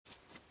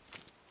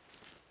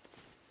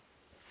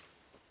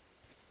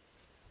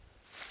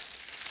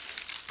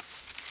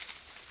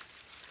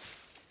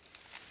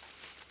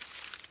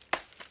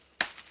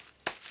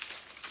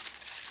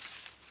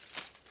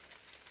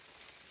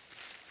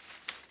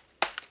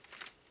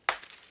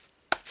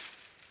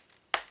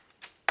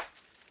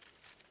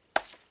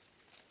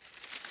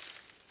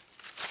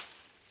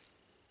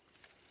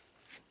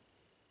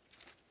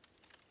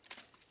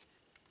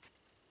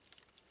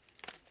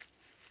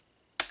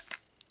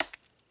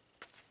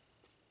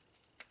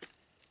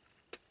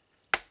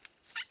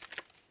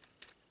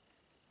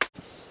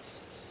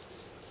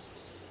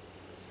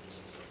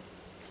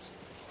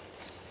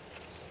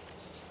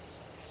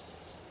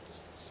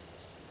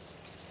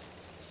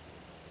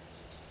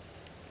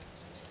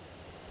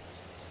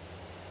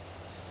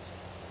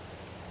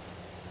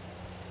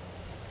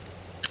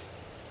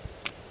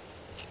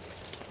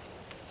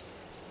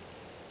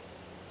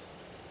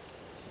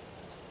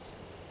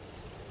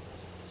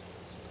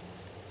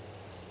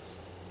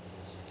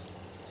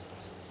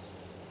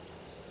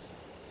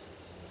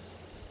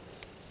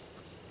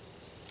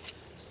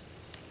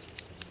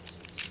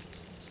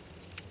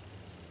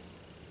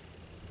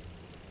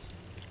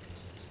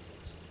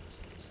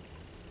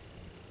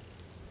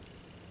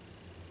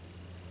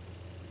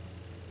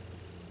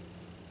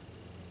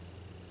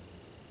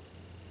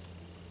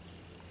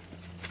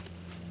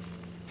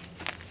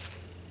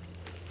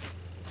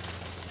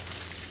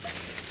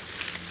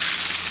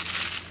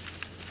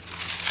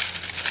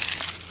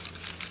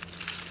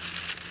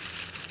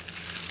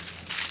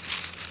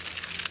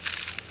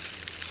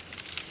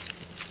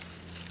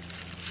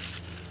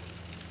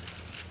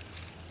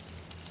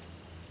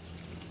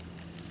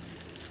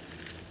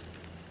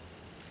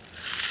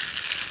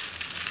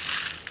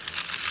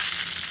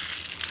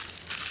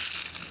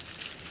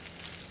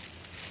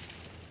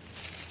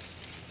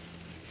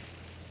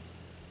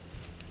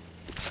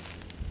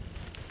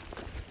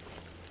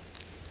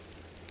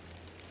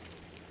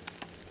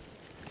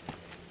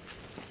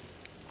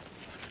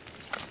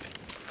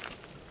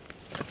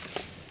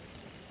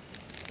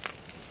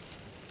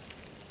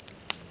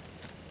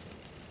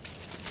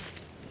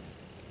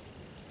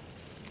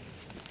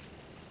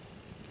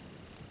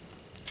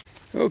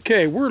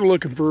Okay, we're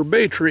looking for a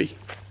bay tree.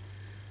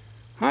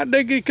 Hot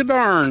diggity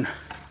darn.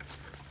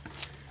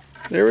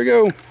 There we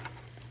go.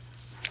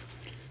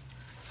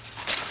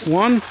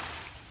 One.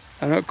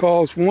 I know it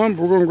calls one,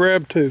 but we're going to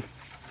grab two.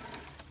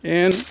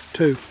 And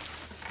two.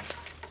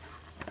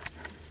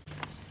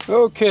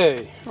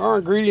 Okay, our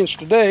ingredients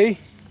today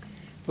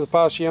for the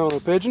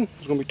Pasiano pigeon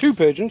is going to be 2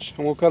 pigeons,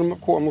 and we'll cut them up.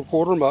 I'm going to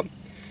quarter them up.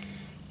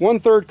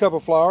 1/3 cup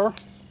of flour,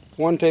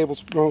 1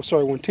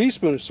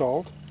 teaspoon of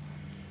salt,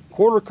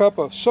 1/4 cup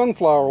of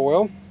sunflower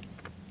oil,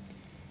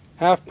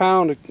 1/2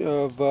 pound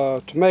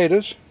of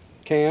tomatoes,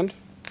 canned,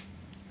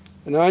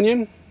 an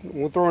onion.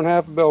 We'll throw in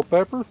 1/2 bell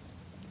pepper,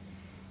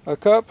 a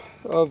cup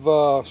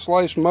of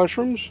sliced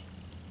mushrooms,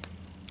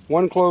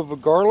 1 clove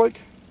of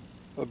garlic,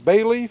 a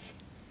bay leaf,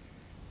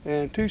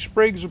 and 2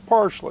 sprigs of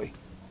parsley.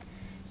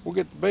 We'll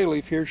get the bay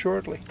leaf here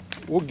shortly.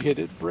 We'll get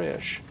it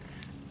fresh.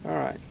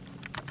 Alright.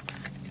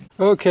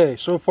 Okay,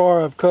 so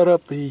far I've cut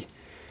up the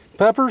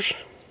peppers,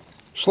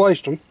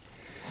 sliced them,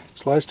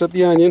 sliced up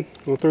the onion.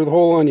 We'll throw the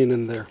whole onion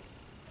in there.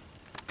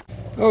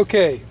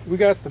 Okay, we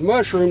got the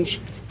mushrooms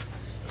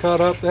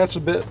cut up. That's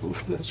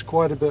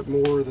quite a bit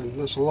more than,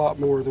 that's a lot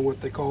more than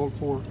what they called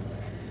for.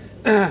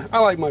 I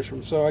like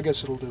mushrooms, so I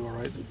guess it'll do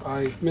alright.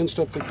 I minced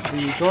up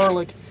the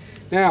garlic.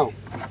 Now,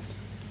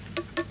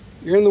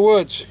 you're in the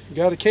woods, you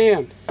got a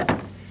can.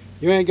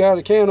 You ain't got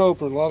a can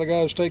opener. A lot of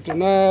guys take their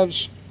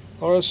knives,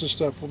 all this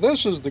stuff. Well,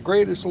 this is the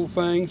greatest little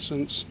thing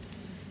since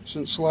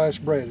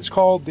sliced bread. It's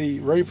called the,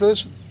 ready for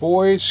this?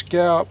 Boy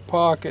Scout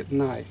pocket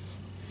knife.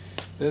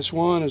 This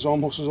one is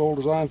almost as old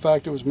as I. In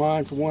fact, it was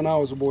mine from when I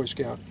was a Boy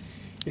Scout.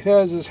 It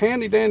has this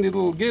handy dandy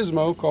little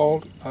gizmo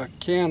called a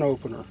can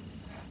opener.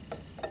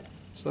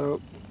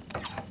 So,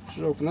 just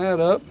open that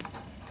up.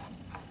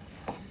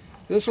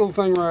 This little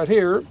thing right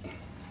here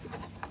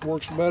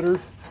works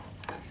better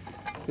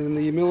than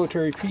the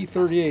military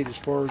P38 as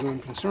far as I'm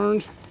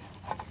concerned.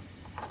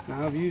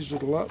 Now, I've used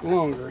it a lot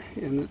longer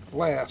and it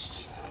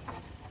lasts.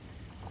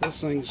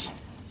 This thing's,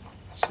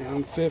 see,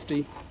 I'm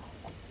 50.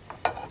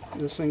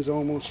 This thing's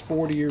almost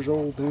 40 years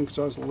old then, because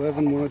I was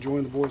 11 when I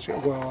joined the Boy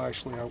Scout. Well,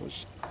 actually I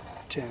was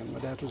 10. My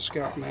dad was a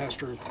Scout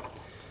Master.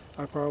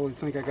 I probably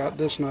think I got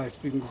this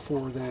knife even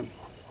before then.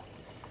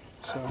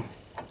 So,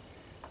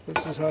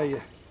 this is how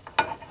you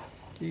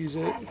use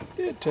it.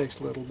 It takes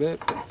a little bit,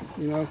 but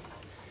you know,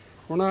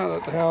 we're not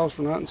at the house,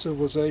 we're not in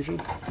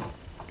civilization.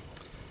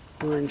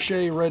 We're in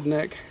Shay Red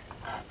Neck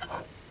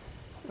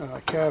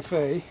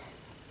Cafe,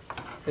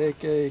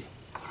 aka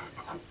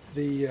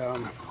the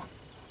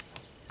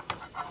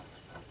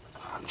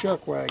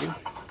chuck wagon,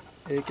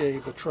 aka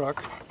the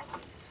truck.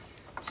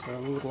 So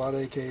with a lot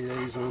of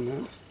AKAs on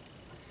that.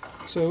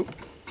 So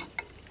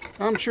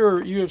I'm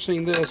sure you have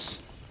seen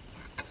this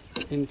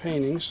in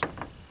paintings.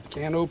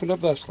 Can open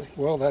up thusly.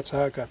 Well, that's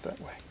how it got that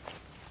way.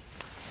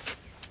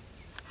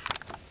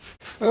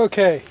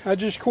 Okay, I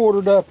just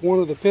quartered up one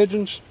of the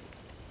pigeons.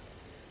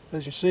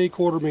 As you see,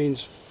 quarter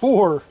means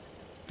 4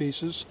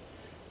 pieces,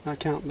 not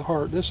counting the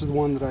heart. This is the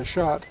one that I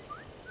shot.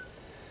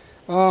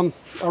 I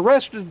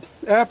rested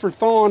after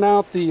thawing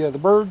out the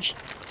birds.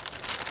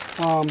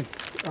 I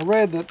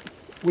read that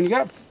when you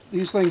got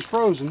these things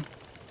frozen,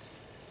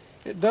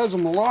 it does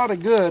them a lot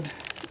of good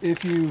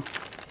if you,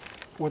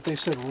 what they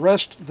said,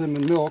 rest them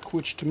in milk,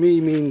 which to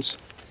me means,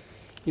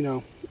 you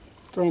know,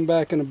 throw them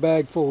back in a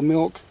bag full of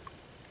milk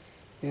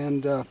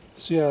and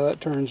see how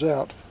that turns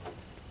out.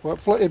 Well,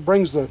 it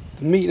brings the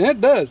meat, and it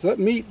does. That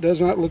meat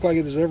does not look like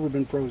it has ever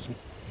been frozen.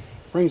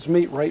 It brings the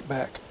meat right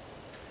back.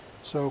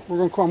 So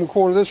I'm going to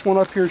quarter this one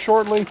up here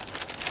shortly,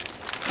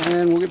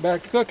 and we'll get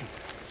back to cooking.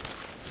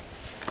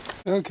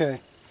 Okay,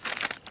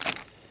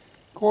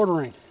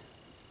 quartering.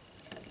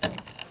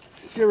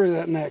 Let's get rid of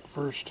that neck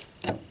first.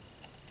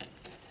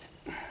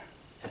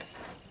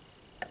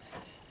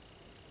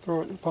 Throw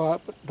it in the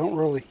pot, but don't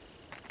really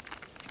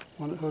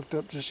want it hooked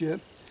up just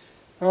yet.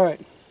 Alright,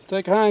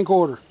 take a hind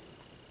quarter.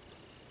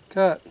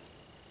 Cut.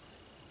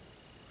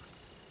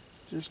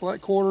 Just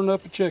like quartering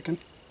up a chicken.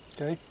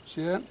 Okay,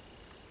 see that?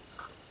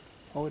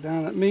 All the way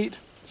down that meat.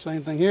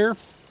 Same thing here.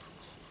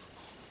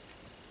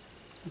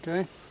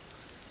 Okay.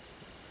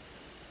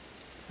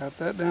 Got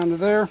that down to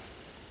there.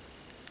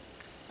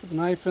 Put the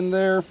knife in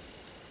there.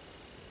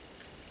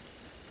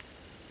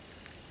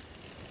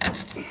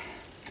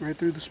 Right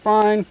through the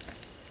spine.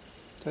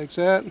 Takes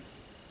that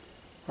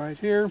right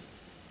here.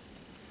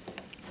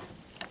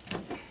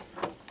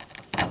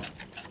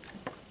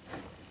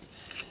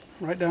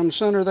 Right down the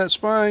center of that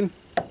spine.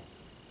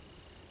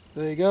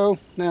 There you go.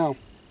 Now,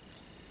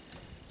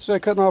 instead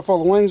of cutting off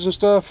all the wings and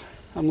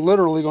stuff, I'm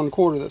literally going to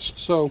quarter this.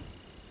 So,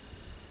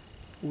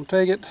 we'll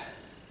take it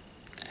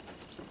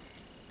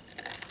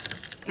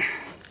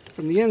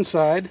from the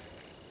inside.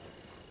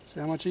 See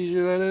how much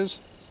easier that is?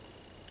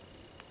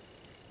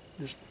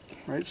 Just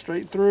right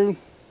straight through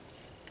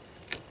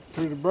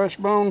the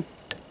breastbone.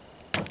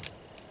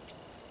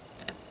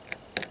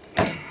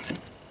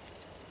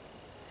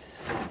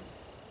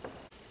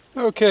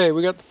 Okay,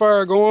 we got the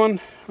fire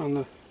going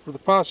on for the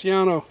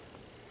Pasiano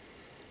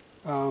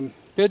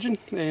pigeon,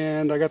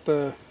 and I got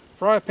the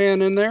fry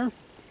pan in there.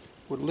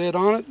 with a lid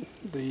on it.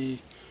 The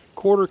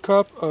 1/4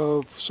 cup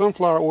of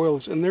sunflower oil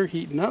is in there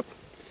heating up.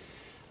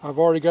 I've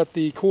already got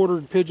the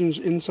quartered pigeons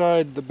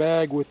inside the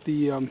bag with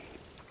the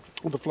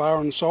flour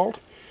and the salt.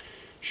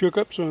 Shook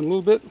up, so in a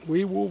little bit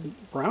we will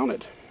brown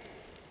it.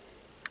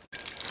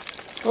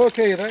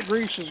 Okay, that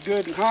grease is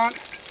good and hot.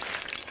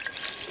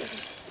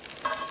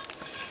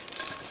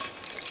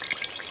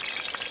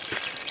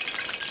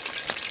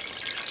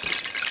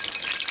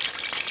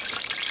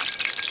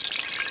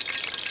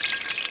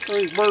 Throw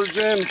these birds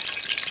in,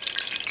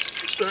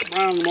 start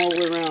browning them all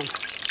the way around.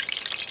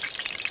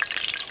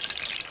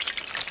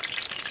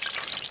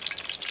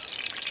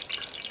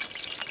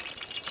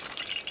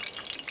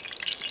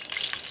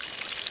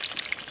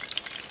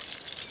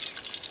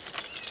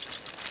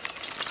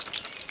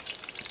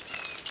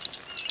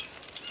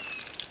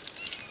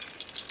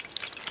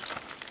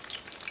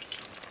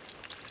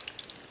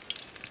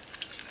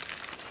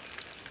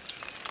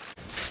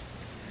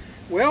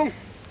 Well,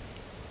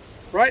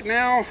 right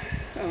now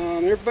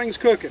everything's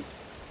cooking.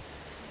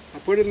 I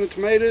put in the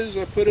tomatoes,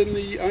 I put in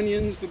the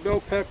onions, the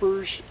bell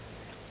peppers,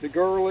 the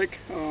garlic.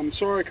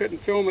 Sorry I couldn't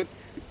film it.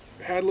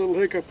 Had a little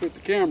hiccup with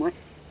the camera,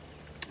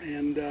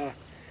 and in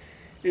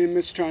the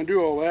midst of trying to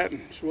do all that,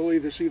 and so we'll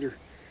either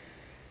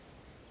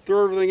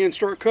throw everything in and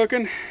start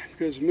cooking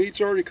because the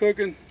meat's already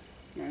cooking.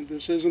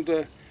 This isn't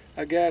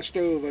a gas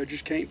stove, I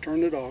just can't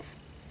turn it off.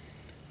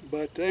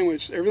 But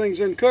anyways, everything's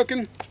in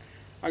cooking.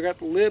 I got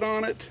the lid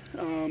on it.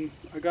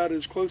 I got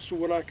as close to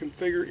what I can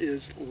figure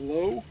is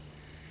low.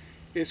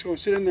 It's going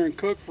to sit in there and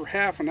cook for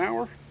half an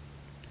hour,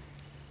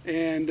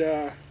 and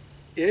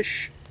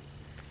ish,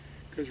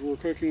 because we're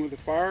cooking with the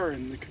fire,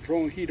 and the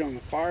controlling heat on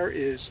the fire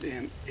is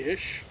an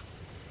ish.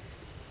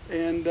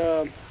 And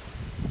then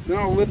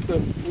I'll lift the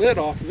lid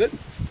off of it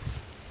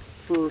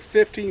for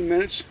 15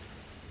 minutes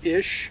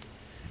ish,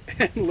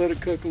 and let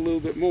it cook a little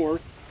bit more.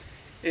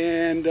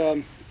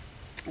 And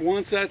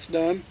once that's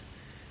done,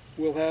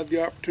 we'll have the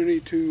opportunity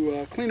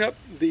to clean up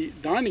the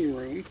dining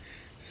room,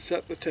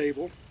 set the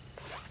table,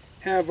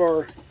 have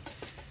our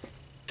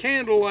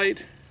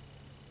candlelight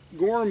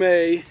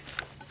gourmet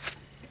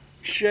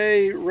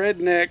Shay Red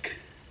Neck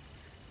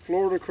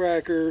Florida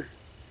cracker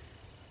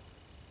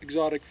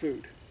exotic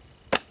food.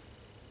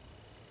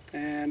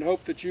 And I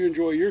hope that you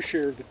enjoy your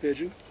share of the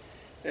pigeon,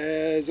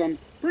 as I'm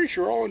pretty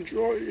sure I'll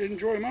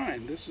enjoy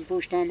mine. This is the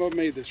first time I've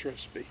made this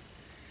recipe.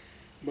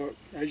 But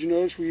as you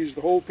notice, we used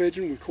the whole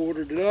pigeon, we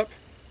quartered it up.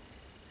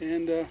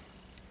 And,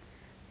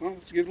 well,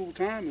 let's give it a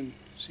little time and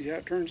see how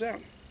it turns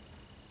out.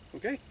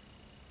 Okay?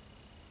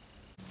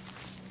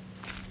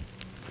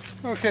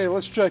 Okay,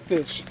 let's check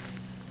this.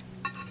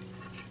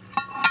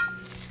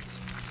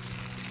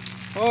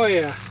 Oh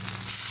yeah.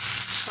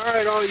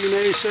 Alright, all you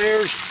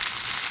naysayers.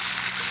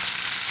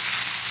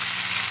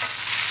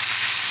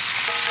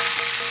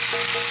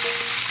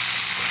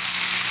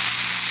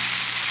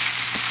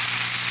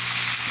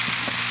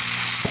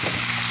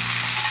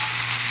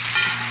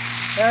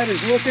 That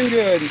is looking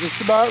good,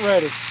 just about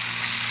ready.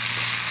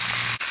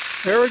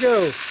 There we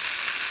go.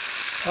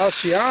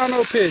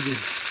 Pasiano pigeon.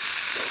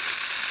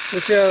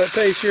 Let's see how that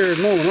tastes here in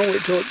a moment. I'll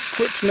wait till it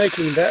quits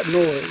making that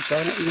noise.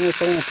 I don't know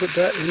if I want to put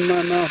that in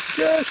my mouth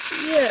just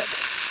yet.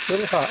 It's a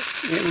little hot.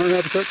 Ain't learned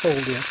how to cook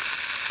cold yet.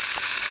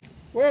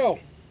 Well,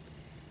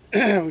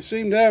 we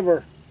seem to have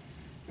our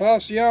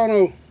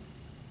Pasiano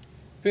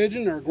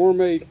pigeon, our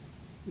gourmet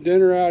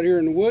dinner out here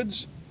in the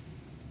woods.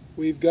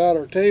 We've got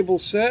our table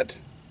set.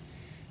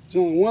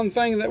 There's only one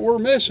thing that we're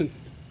missing.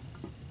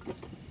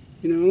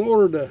 You know, in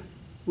order to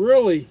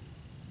really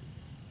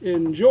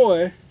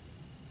enjoy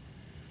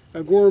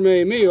a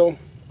gourmet meal,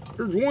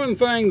 there's one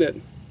thing that,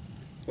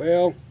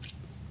 well,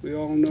 we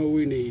all know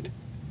we need.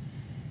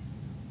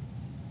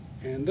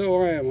 And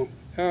though I am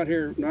out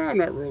here, no, I'm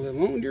not really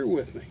alone, you're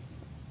with me.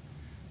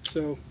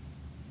 So,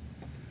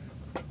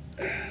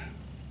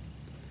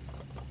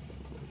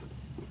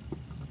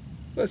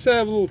 let's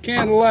have a little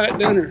candlelight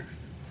dinner,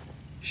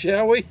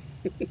 shall we?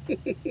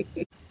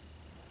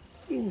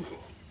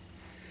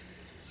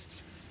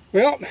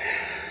 Well,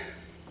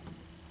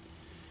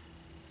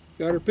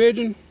 got our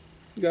pigeon,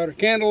 got our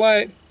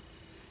candlelight,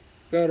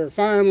 got our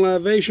fine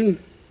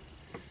libation,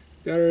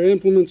 got our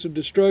implements of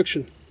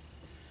destruction.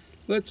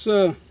 Let's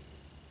give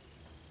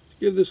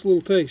this a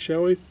little taste,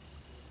 shall we?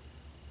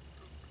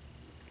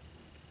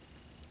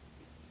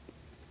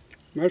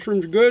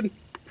 Mushrooms are good.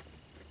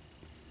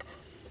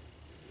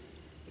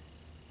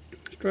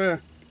 Let's try.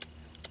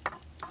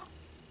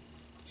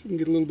 So we can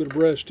get a little bit of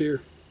breast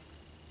here.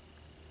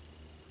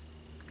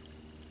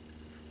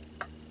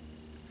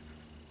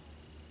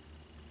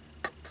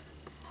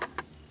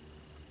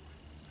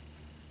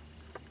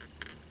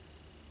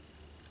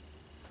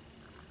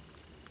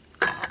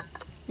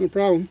 No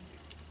problem.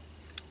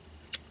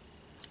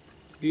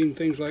 Eating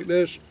things like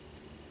this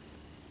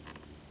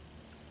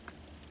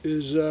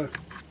is a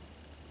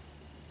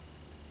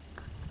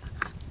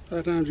lot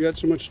of times you got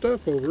so much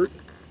stuff over it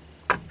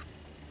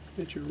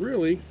that you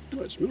really,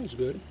 well, it smells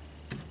good.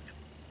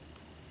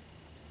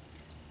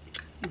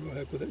 Go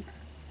ahead with it.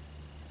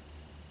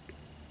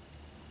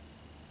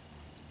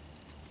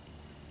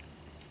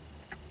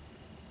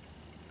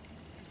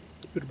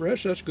 Bit of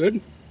breast, that's good.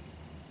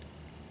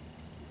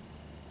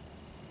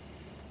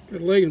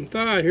 Got a leg and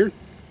thigh here.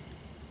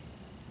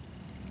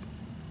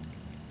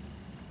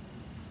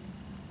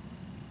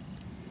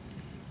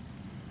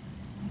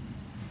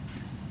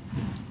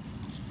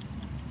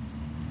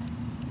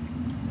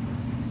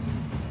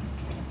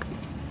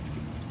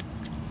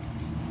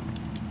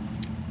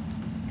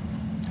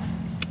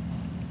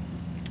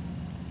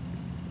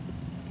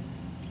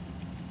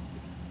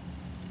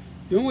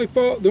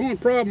 The only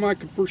problem I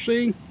could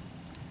foresee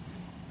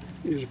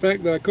is the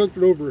fact that I cooked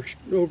it over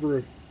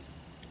a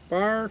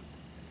fire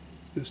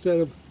instead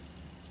of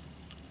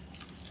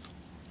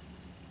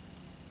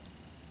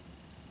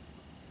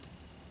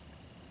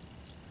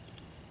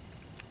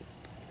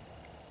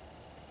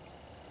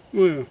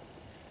well,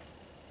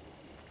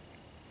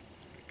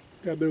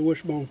 got a bit of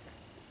wishbone.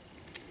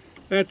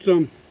 That's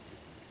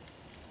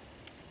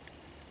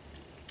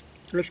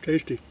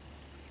tasty.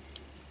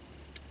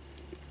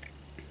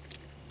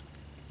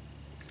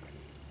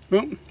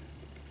 Well,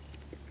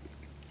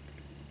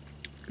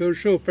 goes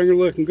to show, finger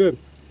looking good.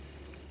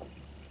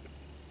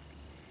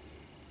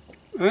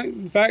 I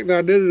think the fact that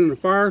I did it in a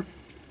fire,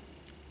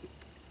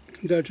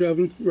 Dutch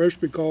oven,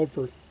 recipe called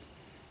for,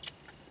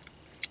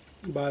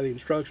 by the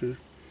instructions,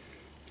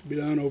 to be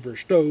done over a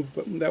stove,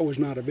 but that was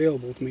not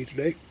available to me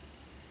today.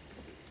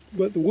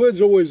 But the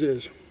woods always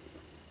is.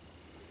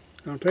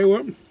 I'll tell you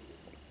what,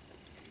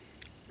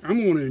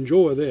 I'm going to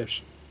enjoy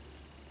this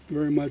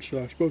very much so.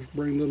 I'm supposed to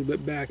bring a little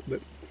bit back,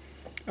 but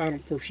I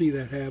don't foresee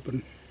that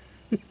happening.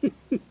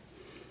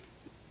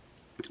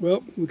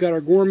 Well, we got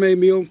our gourmet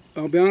meal.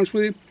 I'll be honest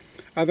with you,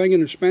 I think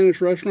in a Spanish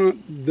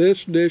restaurant,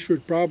 this dish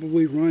would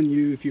probably run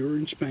you, if you were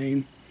in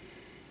Spain,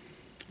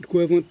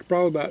 equivalent to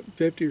probably about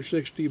 50 or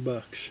 60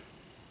 bucks.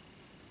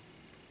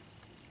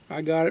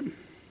 I got it,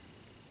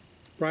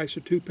 price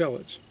of 2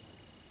 pellets,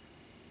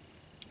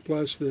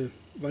 plus the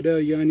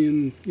Vidalia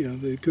onion, you know,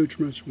 the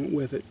accoutrements went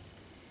with it.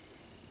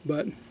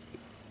 But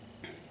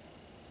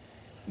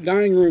the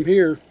dining room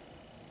here,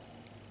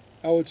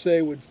 I would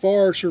say, would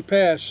far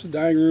surpass the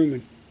dining room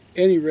in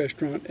any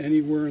restaurant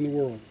anywhere in the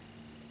world.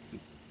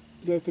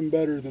 Nothing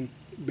better than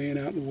being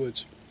out in the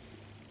woods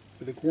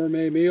with a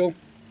gourmet meal,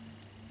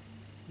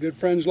 good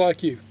friends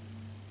like you.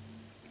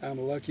 I'm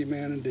a lucky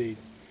man indeed.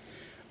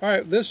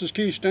 Alright, this is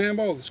Keith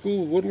Stanbaugh of the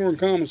School of Woodlore and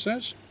Common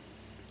Sense.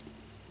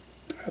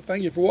 I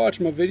thank you for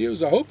watching my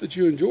videos. I hope that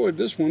you enjoyed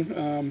this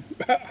one.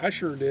 I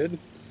sure did.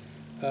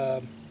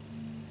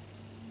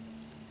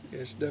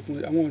 It's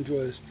definitely, I'm going to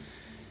enjoy this.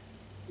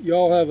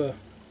 Y'all have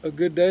a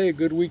good day, a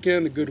good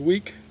weekend, a good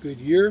week,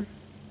 good year.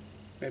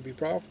 May be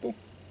profitable.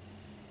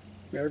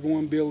 May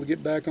everyone be able to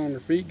get back on their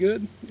feet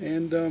good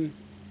and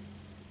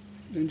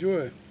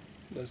enjoy.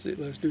 Let's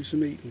do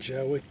some eating,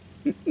 shall we?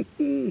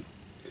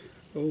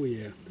 Oh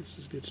yeah, this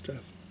is good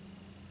stuff.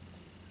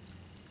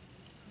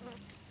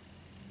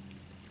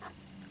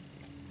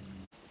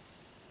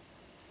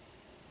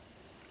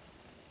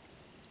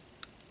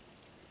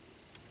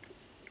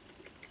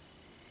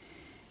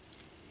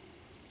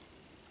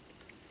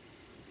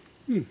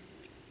 The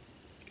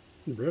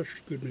brush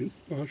is good, man.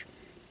 Gosh,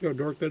 see how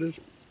dark that is?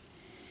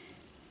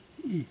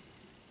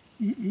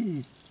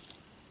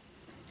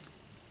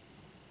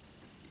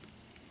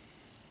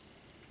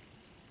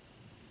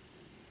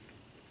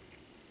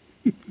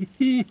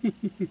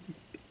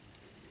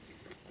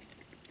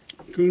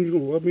 Coon's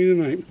gonna love me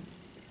tonight.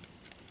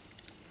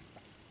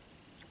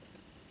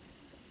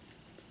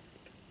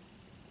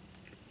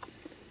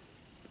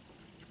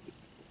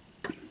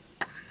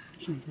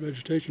 Some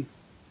vegetation.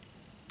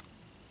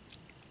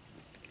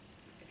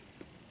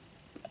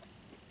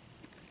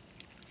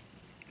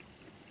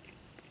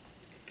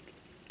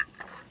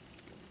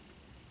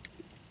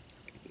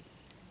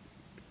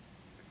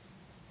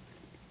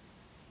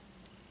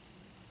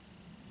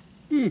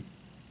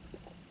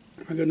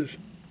 My goodness.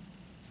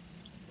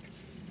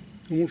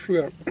 Almost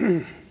forgot.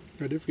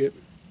 I did forget.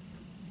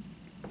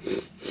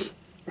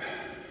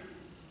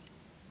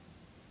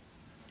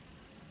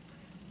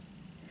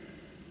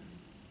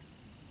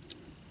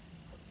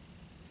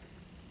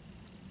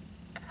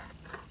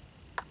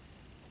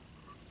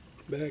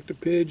 Back to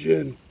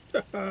Pigeon.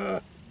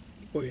 Oh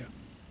yeah.